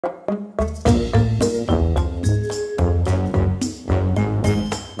Hey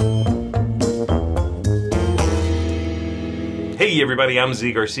everybody, I'm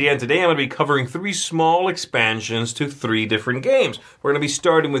Garcia, and today I'm going to be covering 3 small expansions to 3 different games. We're going to be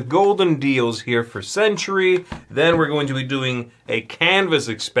starting with Golden Deals here for Century, then we're going to be doing a Canvas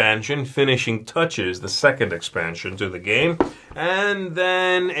expansion, Finishing Touches, the 2nd expansion to the game, and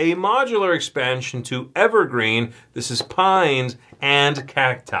then a modular expansion to Evergreen, this is Pines and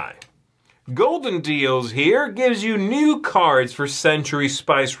Cacti. Golden Deals here gives you new cards for Century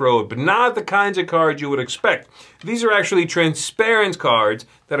Spice Road, but not the kinds of cards you would expect. These are actually transparent cards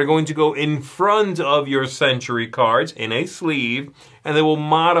that are going to go in front of your Century cards in a sleeve, and they will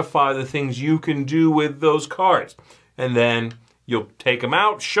modify the things you can do with those cards. And then you'll take them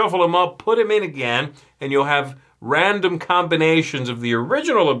out, shuffle them up, put them in again, and you'll have random combinations of the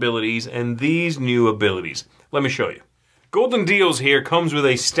original abilities and these new abilities. Let me show you. Golden Deals here comes with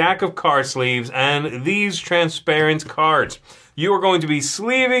a stack of card sleeves and these transparent cards. You are going to be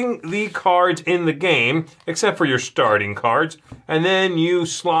sleeving the cards in the game, except for your starting cards, and then you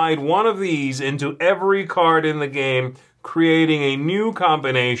slide one of these into every card in the game, creating a new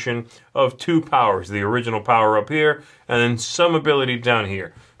combination of 2 powers. The original power up here, and then some ability down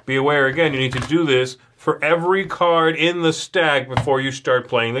here. Be aware, again, you need to do this for every card in the stack before you start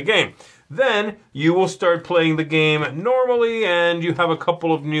playing the game. Then you will start playing the game normally and you have a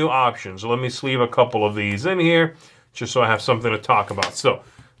couple of new options. So let me sleeve a couple of these in here just so I have something to talk about. So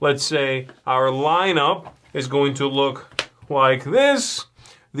let's say our lineup is going to look like this.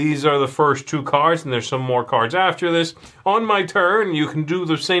 These are the first 2 cards and there's some more cards after this. On my turn, you can do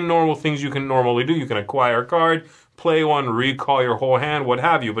the same normal things you can normally do. You can acquire a card, play one, recall your whole hand, what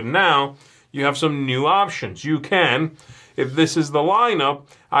have you. But now you have some new options. You can, if this is the lineup,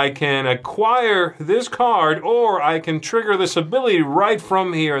 I can acquire this card or I can trigger this ability right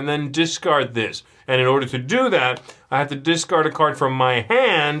from here and then discard this. And in order to do that, I have to discard a card from my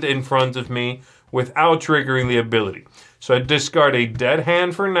hand in front of me without triggering the ability. So I discard a dead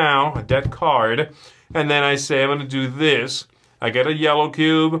hand for now, a dead card, and then I say I'm going to do this. I get a yellow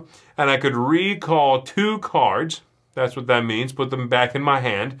cube and I could recall 2 cards. That's what that means. Put them back in my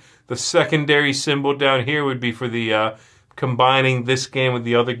hand. The secondary symbol down here would be for the combining this game with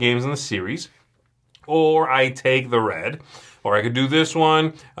the other games in the series. Or I take the red. Or I could do this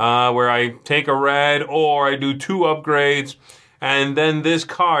one where I take a red or I do 2 upgrades. And then this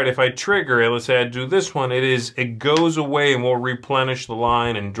card, if I trigger it, let's say I do this one, it goes away and will replenish the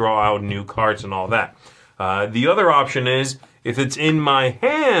line and draw out new cards and all that. The other option is, if it's in my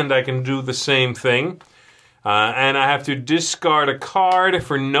hand, I can do the same thing. And I have to discard a card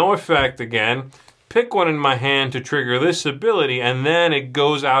for no effect again, pick one in my hand to trigger this ability, and then it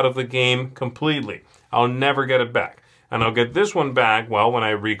goes out of the game completely. I'll never get it back. And I'll get this one back, well, when I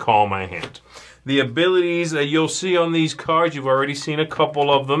recall my hand. The abilities that you'll see on these cards, you've already seen a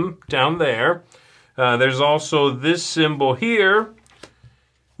couple of them down there. There's also this symbol here,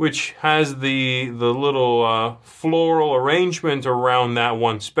 which has the little floral arrangement around that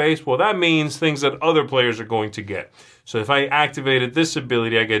one space. Well, that means things that other players are going to get. So if I activated this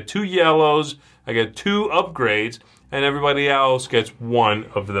ability, I get 2 yellows, I get 2 upgrades, and everybody else gets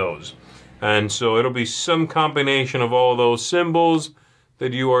 1 of those. And so it'll be some combination of all those symbols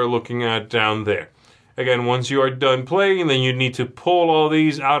that you are looking at down there. Again, once you are done playing, then you need to pull all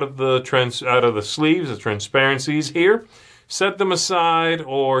these out of the sleeves, the transparencies here. Set them aside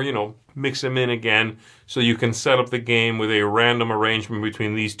or, mix them in again so you can set up the game with a random arrangement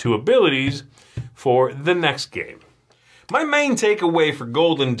between these 2 abilities for the next game. My main takeaway for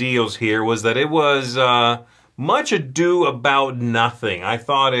Golden Deals here was that it was much ado about nothing. I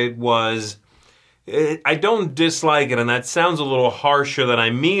thought it was... I don't dislike it, and that sounds a little harsher than I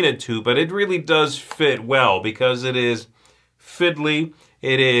mean it to, but it really does fit well because it is fiddly.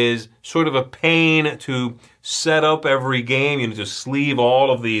 It is sort of a pain to set up every game. You need to sleeve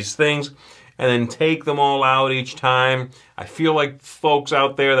all of these things and then take them all out each time. I feel like folks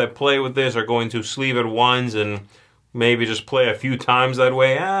out there that play with this are going to sleeve it once and maybe just play a few times that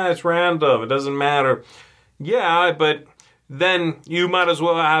way. It's random. It doesn't matter. Yeah, but then you might as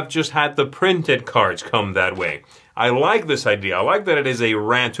well have just had the printed cards come that way. I like this idea. I like that it is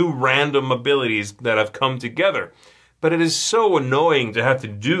 2 random abilities that have come together. But it is so annoying to have to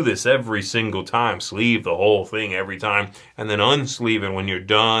do this every single time. Sleeve the whole thing every time and then unsleeve it when you're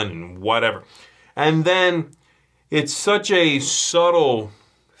done and whatever. And then it's such a subtle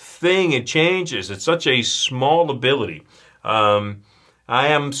thing. It changes. It's such a small ability. I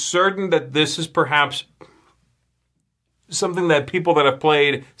am certain that this is perhaps something that people that have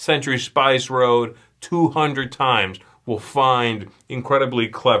played Century Spice Road 200 times will find incredibly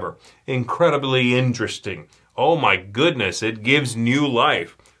clever, incredibly interesting. Oh my goodness, it gives new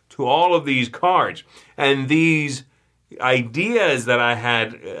life to all of these cards. And these ideas that I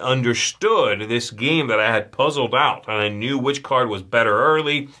had understood, this game that I had puzzled out, and I knew which card was better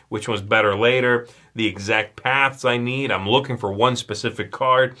early, which was better later, the exact paths I need. I'm looking for one specific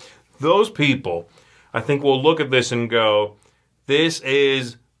card. Those people, I think, will look at this and go, this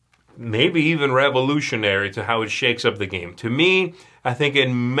is maybe even revolutionary to how it shakes up the game. To me, I think it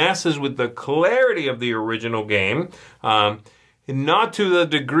messes with the clarity of the original game. Not to the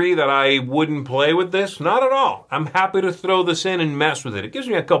degree that I wouldn't play with this. Not at all. I'm happy to throw this in and mess with it. It gives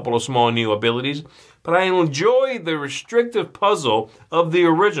me a couple of small new abilities, but I enjoy the restrictive puzzle of the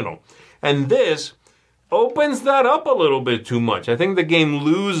original. And this opens that up a little bit too much. I think the game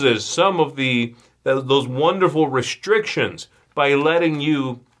loses some of those wonderful restrictions by letting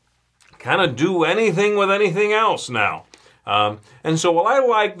you kind of do anything with anything else now. And so while I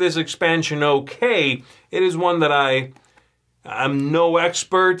like this expansion okay, it is one that I'm no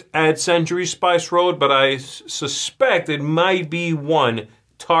expert at Century Spice Road, but I suspect it might be one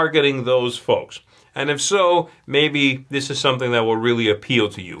targeting those folks. And if so, maybe this is something that will really appeal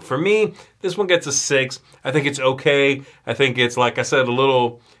to you. For me, this one gets a 6. I think it's okay. I think it's, like I said, a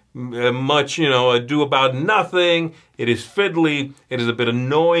little much, ado about nothing. It is fiddly. It is a bit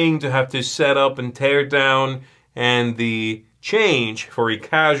annoying to have to set up and tear down. And the change for a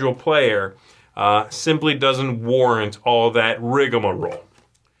casual player simply doesn't warrant all that rigmarole.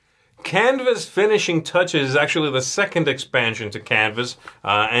 Canvas Finishing Touches is actually the second expansion to Canvas,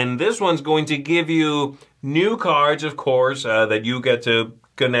 and this one's going to give you new cards, of course, that you get to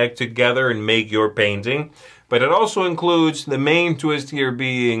connect together and make your painting, but it also includes the main twist here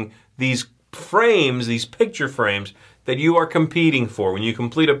being these frames, these picture frames, that you are competing for. When you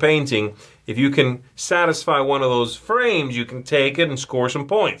complete a painting, if you can satisfy one of those frames, you can take it and score some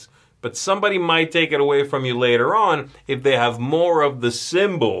points. But somebody might take it away from you later on if they have more of the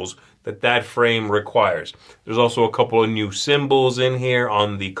symbols that frame requires. There's also a couple of new symbols in here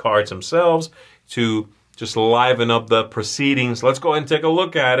on the cards themselves to just liven up the proceedings. Let's go ahead and take a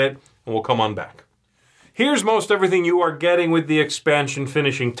look at it, and we'll come on back. Here's most everything you are getting with the expansion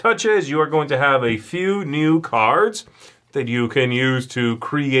Finishing Touches. You are going to have a few new cards that you can use to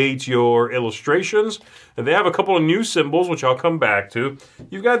create your illustrations. And they have a couple of new symbols, which I'll come back to.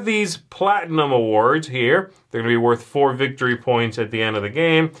 You've got these Platinum Awards here. They're going to be worth 4 victory points at the end of the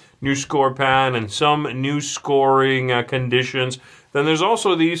game. New score pad and some new scoring conditions. Then there's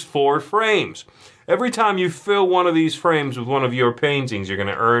also these 4 frames. Every time you fill one of these frames with one of your paintings, you're going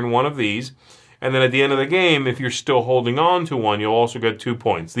to earn one of these. And then at the end of the game, if you're still holding on to one, you'll also get 2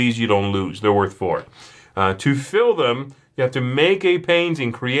 points. These you don't lose. They're worth 4. To fill them, you have to make a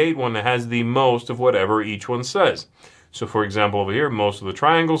painting, create one that has the most of whatever each one says. So for example, over here, most of the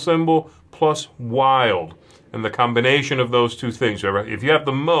triangle symbol plus wild. And the combination of those two things. If you have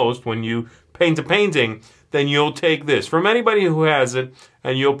the most when you paint a painting, then you'll take this from anybody who has it,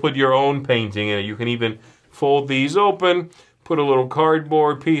 and you'll put your own painting in it. You can even fold these open, put a little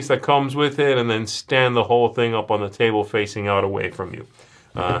cardboard piece that comes with it, and then stand the whole thing up on the table facing out away from you.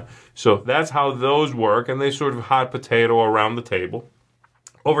 So that's how those work, and they sort of hot potato around the table.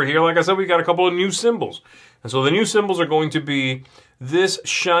 Over here, like I said, we got a couple of new symbols. And so the new symbols are going to be this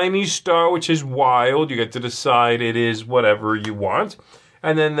shiny star, which is wild. You get to decide it is whatever you want.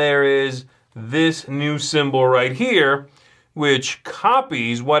 And then there is this new symbol right here, which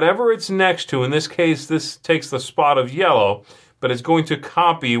copies whatever it's next to. In this case, this takes the spot of yellow, but it's going to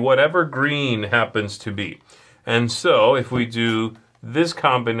copy whatever green happens to be. And so if we do this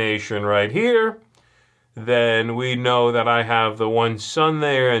combination right here, then we know that I have the one sun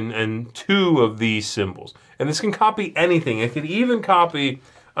there and 2 of these symbols. And this can copy anything. It can even copy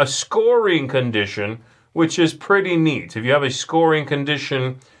a scoring condition, which is pretty neat. If you have a scoring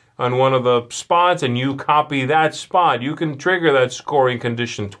condition on one of the spots and you copy that spot, you can trigger that scoring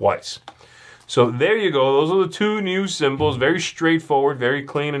condition twice. So there you go. Those are the 2 new symbols. Very straightforward, very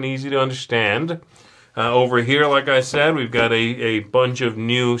clean and easy to understand. Over here, like I said, we've got a bunch of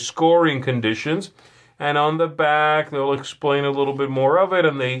new scoring conditions. And on the back, they'll explain a little bit more of it.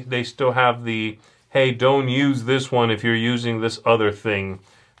 And they still have the, hey, don't use this one if you're using this other thing.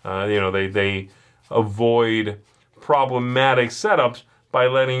 They avoid problematic setups by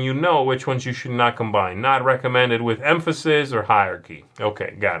letting you know which ones you should not combine. Not recommended with emphasis or hierarchy.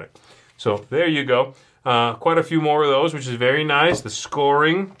 Okay, got it. So there you go. Quite a few more of those, which is very nice. The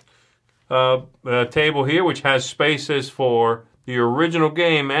scoring table here, which has spaces for the original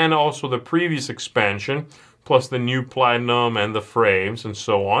game and also the previous expansion, plus the new Platinum and the frames and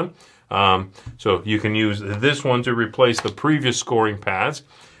so on. So you can use this one to replace the previous scoring pads.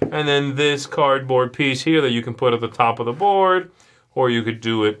 And then this cardboard piece here that you can put at the top of the board, or you could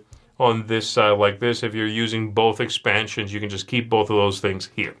do it on this side like this. If you're using both expansions, you can just keep both of those things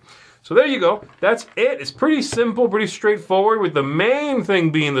here. So there you go. That's it. It's pretty simple, pretty straightforward, with the main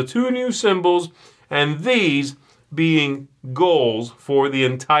thing being the 2 new symbols and these being goals for the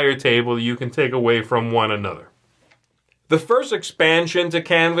entire table that you can take away from one another. The first expansion to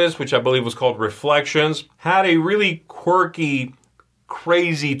Canvas, which I believe was called Reflections, had a really quirky,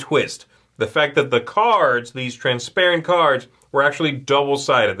 crazy twist. The fact that the cards, these transparent cards, were actually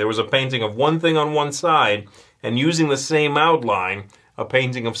double-sided. There was a painting of one thing on one side, and using the same outline, a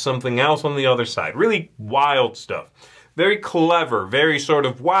painting of something else on the other side. Really wild stuff. Very clever, very sort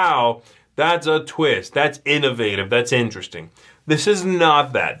of, wow, that's a twist, that's innovative, that's interesting. This is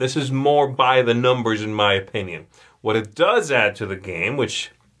not that. This is more by the numbers, in my opinion. What it does add to the game,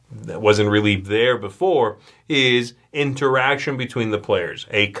 which wasn't really there before, is interaction between the players.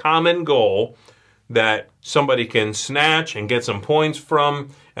 A common goal that somebody can snatch and get some points from,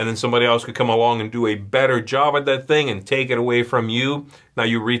 and then somebody else could come along and do a better job at that thing and take it away from you. Now,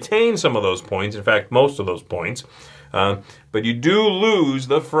 you retain some of those points, in fact, most of those points, but you do lose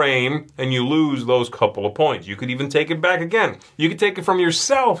the frame, and you lose those couple of points. You could even take it back again. You could take it from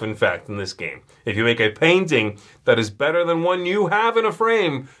yourself, in fact, in this game. If you make a painting that is better than one you have in a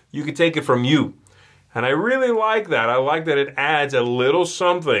frame, you could take it from you. And I really like that. I like that it adds a little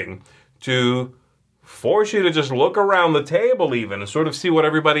something to force you to just look around the table even and sort of see what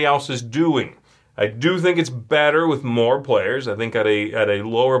everybody else is doing. I do think it's better with more players. I think at a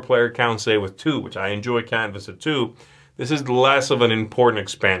lower player count, say with 2, which I enjoy Canvas at 2, this is less of an important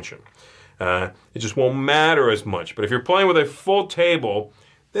expansion. It just won't matter as much. But if you're playing with a full table,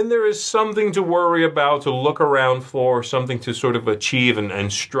 then there is something to worry about, to look around for, something to sort of achieve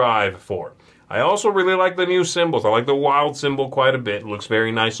and strive for. I also really like the new symbols. I like the wild symbol quite a bit. It looks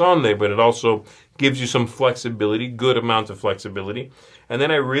very nice on there, but it also gives you some flexibility, good amount of flexibility. And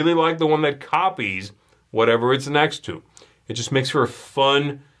then I really like the one that copies whatever it's next to. It just makes for a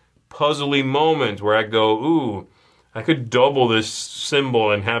fun, puzzly moment where I go, ooh, I could double this symbol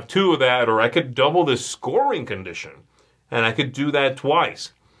and have 2 of that, or I could double this scoring condition, and I could do that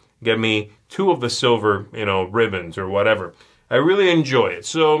twice. Get me 2 of the silver, ribbons or whatever. I really enjoy it.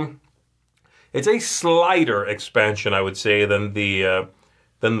 So it's a slighter expansion, I would say, than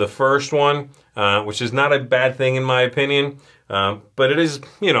the first one, which is not a bad thing in my opinion. But it is,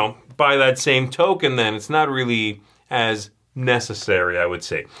 by that same token, then it's not really as necessary, I would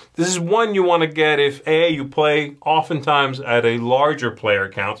say. This is one you want to get if you play oftentimes at a larger player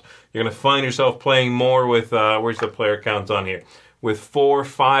count. You're going to find yourself playing more with where's the player count on here? With 4 or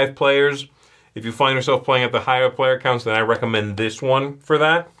 5 players. If you find yourself playing at the higher player counts, then I recommend this one for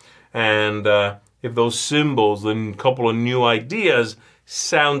that. And if those symbols and a couple of new ideas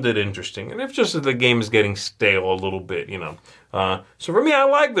sounded interesting, and if just that the game is getting stale a little bit, So for me, I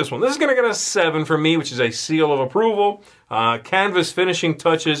like this one. This is going to get a 7 for me, which is a seal of approval. Canvas finishing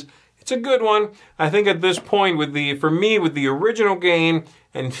touches. It's a good one. I think at this point, for me, with the original game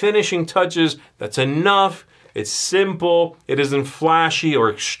and finishing touches, that's enough. It's simple. It isn't flashy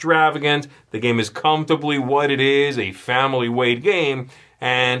or extravagant. The game is comfortably what it is, a family-weight game.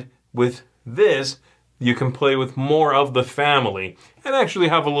 And with this, you can play with more of the family and actually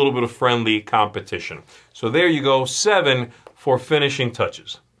have a little bit of friendly competition. So there you go, 7 for finishing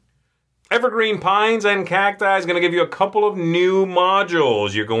touches. Evergreen Pines and Cacti is going to give you a couple of new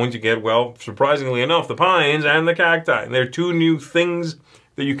modules. You're going to get, well, surprisingly enough, the Pines and the Cacti. And they're 2 new things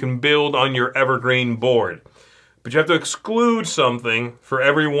that you can build on your Evergreen board. But you have to exclude something for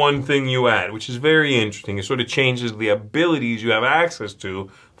every one thing you add, which is very interesting. It sort of changes the abilities you have access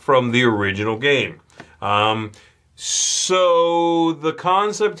to from the original game. So the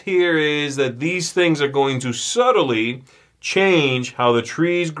concept here is that these things are going to subtly change how the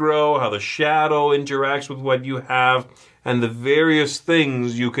trees grow, how the shadow interacts with what you have, and the various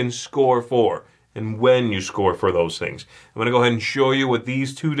things you can score for, and when you score for those things. I'm going to go ahead and show you what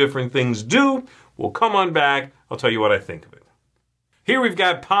these 2 different things do. We'll come on back. I'll tell you what I think of it. Here we've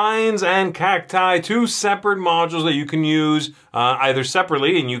got Pines and Cacti, 2 separate modules that you can use either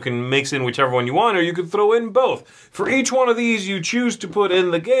separately, and you can mix in whichever one you want, or you can throw in both. For each one of these you choose to put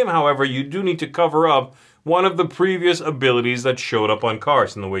in the game, however, you do need to cover up one of the previous abilities that showed up on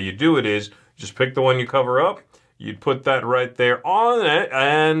cards. And the way you do it is, just pick the one you cover up, you put that right there on it,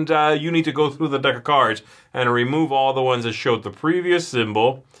 and you need to go through the deck of cards and remove all the ones that showed the previous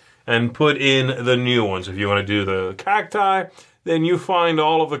symbol, and put in the new ones. If you want to do the Cacti, then you find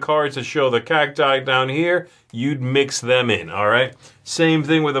all of the cards that show the cacti down here, you'd mix them in, all right? Same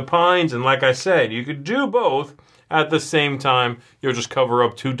thing with the pines, and like I said, you could do both at the same time. You'll just cover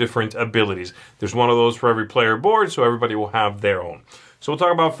up two different abilities. There's one of those for every player board, so everybody will have their own. So we'll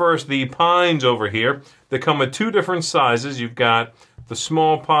talk about first the pines over here. They come with two different sizes. You've got the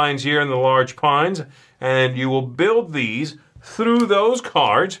small pines here and the large pines, and you will build these through those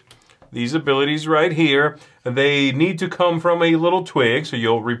cards. These abilities right here, they need to come from a little twig, so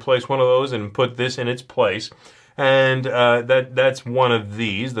you'll replace one of those and put this in its place. And that's one of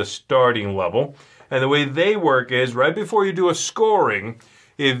these, the starting level. And the way they work is, right before you do a scoring,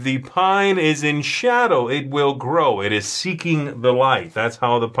 if the pine is in shadow, it will grow. It is seeking the light. That's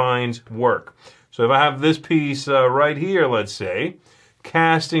how the pines work. So if I have this piece right here, let's say,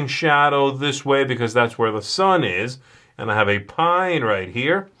 casting shadow this way because that's where the sun is, and I have a pine right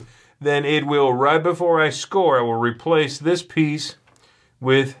here, then it will, right before I score, I will replace this piece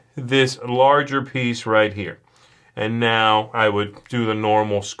with this larger piece right here. And now I would do the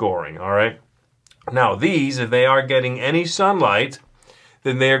normal scoring, all right? Now these, if they are getting any sunlight,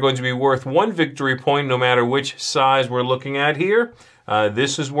 then they are going to be worth 1 victory point no matter which size we're looking at here.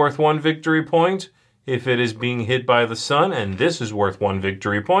 This is worth 1 victory point if it is being hit by the sun, and this is worth 1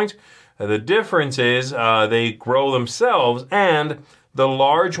 victory point. The difference is they grow themselves, and the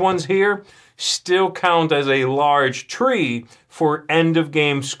large ones here still count as a large tree for end of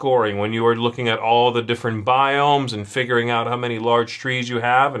game scoring when you are looking at all the different biomes and figuring out how many large trees you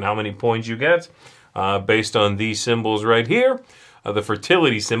have and how many points you get based on these symbols right here. The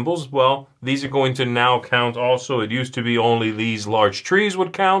fertility symbols, well, these are going to now count also. It used to be only these large trees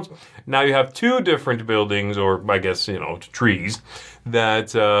would count. Now you have two different buildings, or I guess, trees,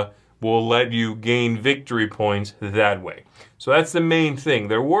 that will let you gain victory points that way. So that's the main thing.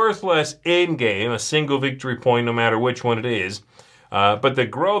 They're worthless in-game, a single victory point no matter which one it is, but they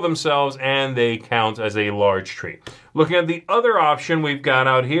grow themselves and they count as a large tree. Looking at the other option we've got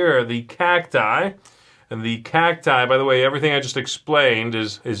out here, the cacti. And the cacti, by the way, everything I just explained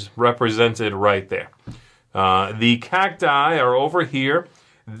is represented right there. The cacti are over here.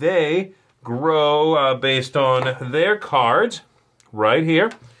 They grow based on their cards right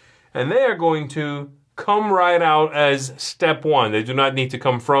here. And they are going to come right out as step one. They do not need to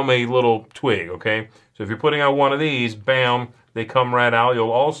come from a little twig, okay? So if you're putting out one of these, bam, they come right out.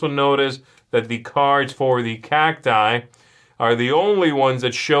 You'll also notice that the cards for the cacti are the only ones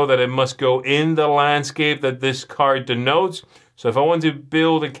that show that it must go in the landscape that this card denotes. So if I want to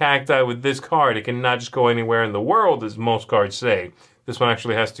build a cacti with this card, it cannot just go anywhere in the world, as most cards say. This one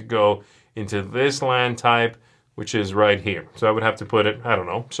actually has to go into this land type, which is right here. So I would have to put it, I don't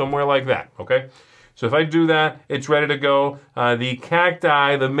know, somewhere like that, okay? So if I do that, it's ready to go. The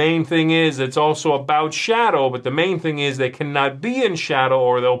cacti, the main thing is it's also about shadow, but the main thing is they cannot be in shadow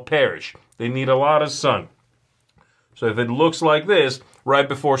or they'll perish. They need a lot of sun. So if it looks like this, right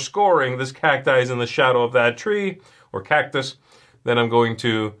before scoring, this cacti is in the shadow of that tree or cactus, then I'm going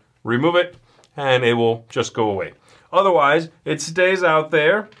to remove it and it will just go away. Otherwise, it stays out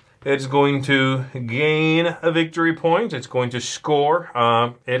there. It's going to gain a victory point. It's going to score.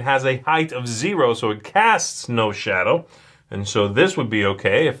 It has a height of 0, so it casts no shadow. And so this would be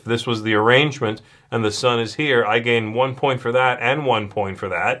okay. If this was the arrangement and the sun is here, I gain 1 point for that and 1 point for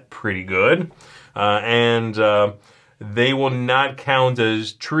that. Pretty good. They will not count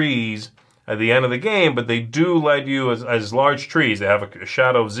as trees at the end of the game, but they do let you, as large trees, they have a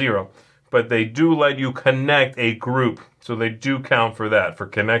shadow of 0, but they do let you connect a group. So they do count for that, for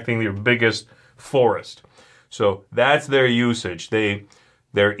connecting your biggest forest. So that's their usage.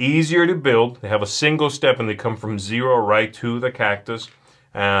 They're easier to build. They have a single step and they come from 0 right to the cactus.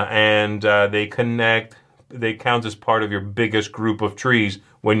 They connect, they count as part of your biggest group of trees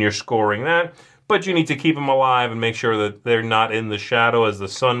when you're scoring that. But you need to keep them alive and make sure that they're not in the shadow as the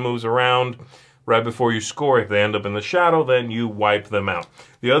sun moves around right before you score. If they end up in the shadow, then you wipe them out.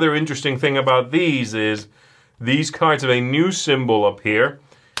 The other interesting thing about these is these cards have a new symbol up here,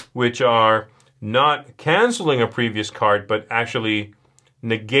 which are not canceling a previous card, but actually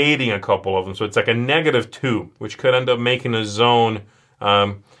negating a couple of them. So it's like a -2, which could end up making a zone,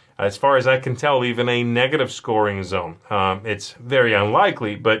 as far as I can tell, even a negative scoring zone. It's very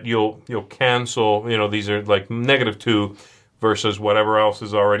unlikely, but you'll cancel, these are like -2 versus whatever else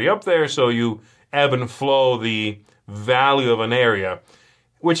is already up there. So you ebb and flow the value of an area,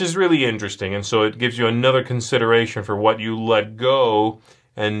 which is really interesting. And so it gives you another consideration for what you let go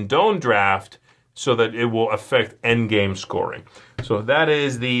and don't draft so that it will affect endgame scoring. So that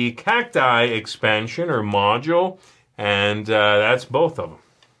is the Cacti expansion or module, and that's both of them.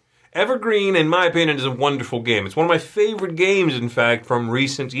 Evergreen, in my opinion, is a wonderful game. It's one of my favorite games, in fact, from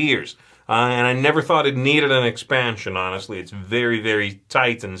recent years. And I never thought it needed an expansion, honestly. It's very, very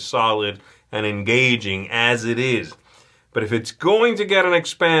tight and solid and engaging as it is. But if it's going to get an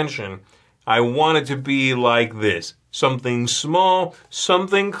expansion, I want it to be like this. Something small,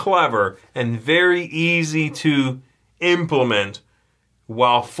 something clever, and very easy to implement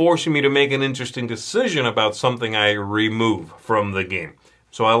while forcing me to make an interesting decision about something I remove from the game.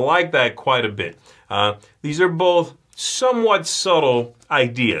 So I like that quite a bit. These are both somewhat subtle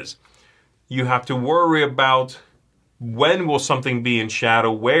ideas. You have to worry about when will something be in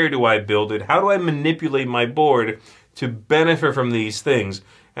shadow, where do I build it, how do I manipulate my board to benefit from these things.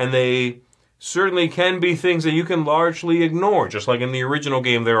 And they certainly can be things that you can largely ignore. Just like in the original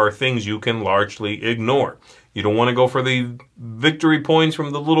game, there are things you can largely ignore. You don't want to go for the victory points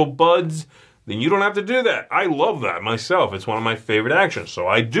from the little buds, then you don't have to do that. I love that myself. It's one of my favorite actions, so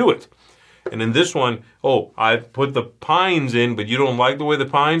I do it. And in this one, oh, I put the pines in, but you don't like the way the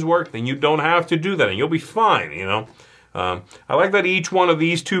pines work, then you don't have to do that, and you'll be fine, you know. I like that each one of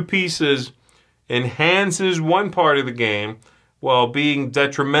these two pieces enhances one part of the game while being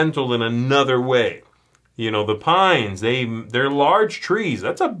detrimental in another way. You know, the pines, they're large trees.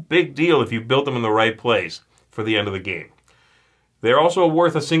 That's a big deal if you built them in the right place for the end of the game. They're also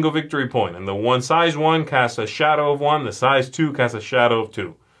worth a single victory point, and the size 1 casts a shadow of 1, the size 2 casts a shadow of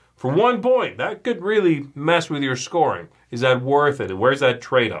 2. For 1 point, that could really mess with your scoring. Is that worth it? Where's that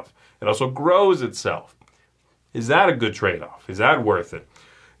trade-off? It also grows itself. Is that a good trade-off? Is that worth it?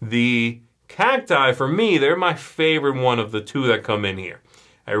 The cacti, for me, they're my favorite one of the two that come in here.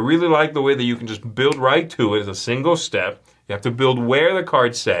 I really like the way that you can just build right to it as a single step. You have to build where the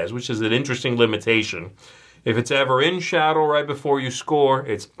card says, which is an interesting limitation. If it's ever in shadow right before you score,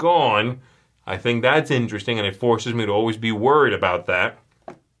 it's gone. I think that's interesting, and it forces me to always be worried about that.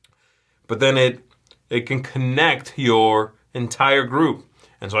 But then it can connect your entire group.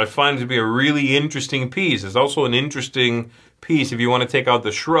 And so I find it to be a really interesting piece. It's also an interesting piece if you want to take out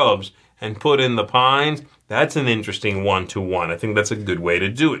the shrubs and put in the pines. That's an interesting one-to-one. I think that's a good way to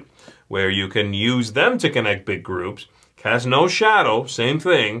do it, where you can use them to connect big groups. Cast no shadow, same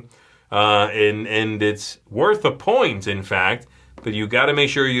thing. And it's worth a point, in fact, but you got to make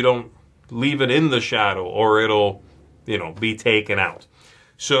sure you don't leave it in the shadow or it'll, you know, be taken out.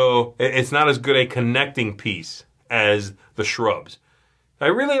 So it's not as good a connecting piece as the shrubs. I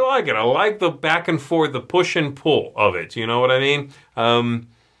really like it. I like the back and forth, the push and pull of it. You know what I mean?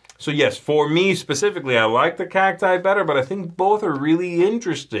 So yes, for me specifically, I like the cacti better, but I think both are really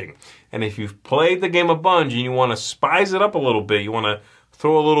interesting. And if you've played the game a bunch and you want to spice it up a little bit, you want to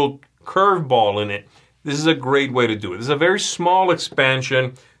throw a little curveball in it, this is a great way to do it. This is a very small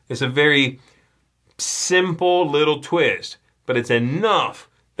expansion. It's a very simple little twist, but it's enough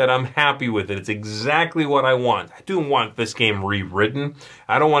that I'm happy with it. It's exactly what I want. I do want this game rewritten.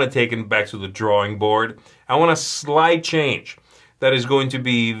 I don't want to take it back to the drawing board. I want a slight change that is going to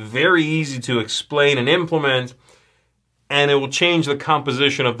be very easy to explain and implement, and it will change the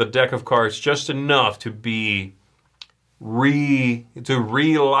composition of the deck of cards just enough to be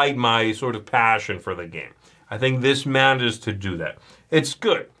relight my sort of passion for the game. I think this manages to do that. It's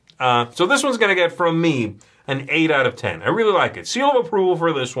good. So this one's going to get from me an 8 out of 10. I really like it. Seal of approval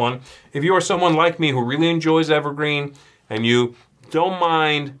for this one. If you are someone like me who really enjoys Evergreen and you don't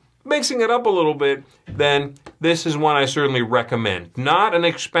mind mixing it up a little bit, then this is one I certainly recommend. Not an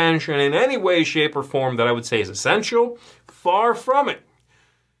expansion in any way, shape, or form that I would say is essential. Far from it.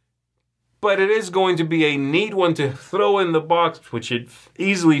 But it is going to be a neat one to throw in the box, which it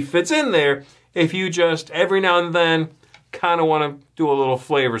easily fits in there if you just, every now and then, kind of want to do a little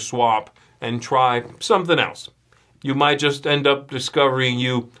flavor swap and try something else. You might just end up discovering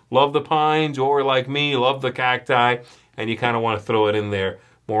you love the pines, or like me, love the cacti, and you kind of want to throw it in there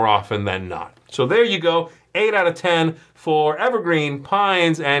more often than not. So there you go, 8 out of 10 for Evergreen,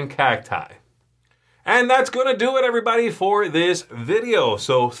 Pines, and Cacti. And that's going to do it, everybody, for this video.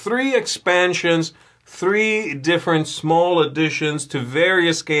 So 3 expansions, 3 different small additions to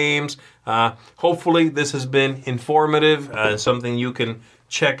various games. Hopefully this has been informative, something you can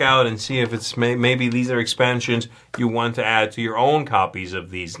check out and see if it's maybe these are expansions you want to add to your own copies of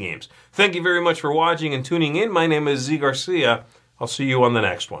these games. Thank you very much for watching and tuning in. My name is Z Garcia. I'll see you on the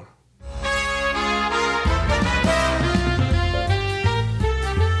next one.